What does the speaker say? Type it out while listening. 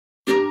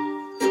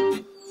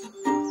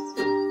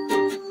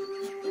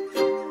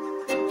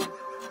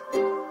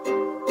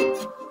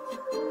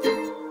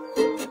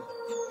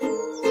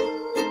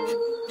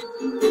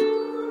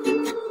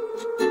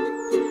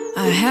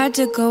had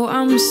to go,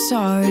 I'm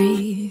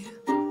sorry.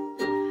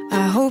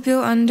 I hope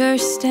you'll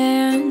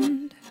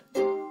understand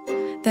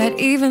that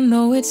even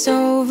though it's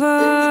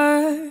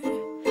over,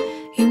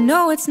 you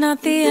know it's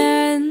not the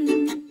end.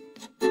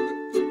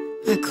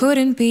 I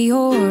couldn't be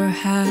your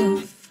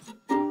half,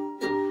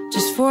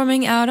 just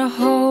forming out a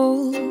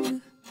whole.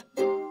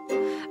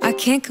 I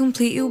can't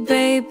complete you,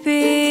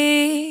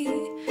 baby.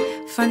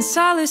 Find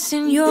solace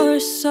in your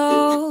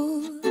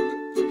soul.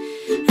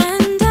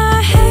 And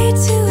I hate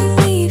to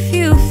leave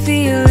you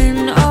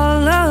feeling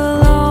all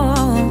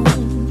alone,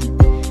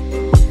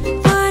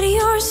 but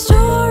your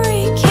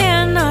story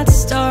cannot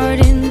start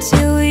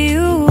until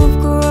you've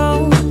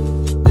grown.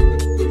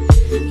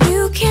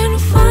 You can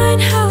find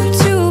how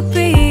to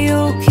be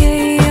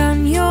okay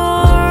on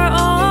your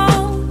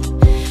own.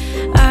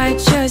 I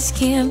just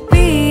can't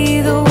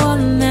be the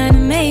one that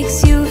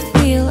makes you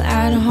feel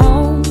at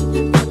home.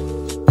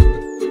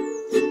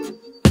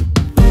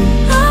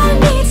 I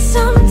need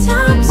some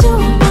time to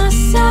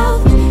myself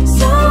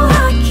so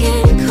I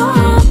can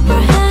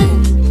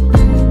comprehend.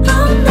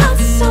 I'm not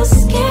so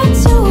scared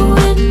to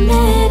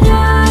admit I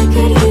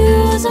could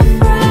use a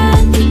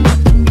friend.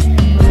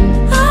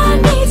 I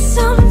need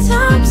some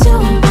time to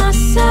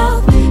myself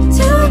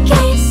to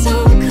gain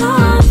some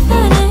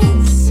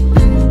confidence.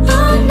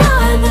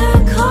 Another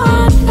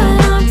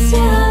confidant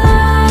till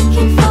I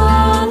can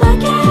fall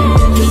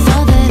again. So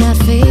that I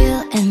feel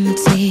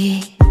empty,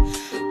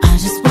 I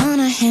just want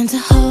a hand to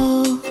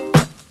hold.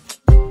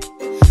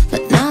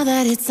 But now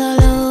that it's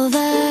all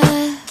over,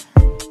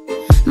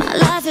 my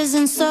life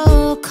isn't so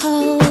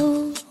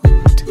cold.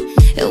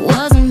 It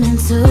wasn't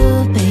meant to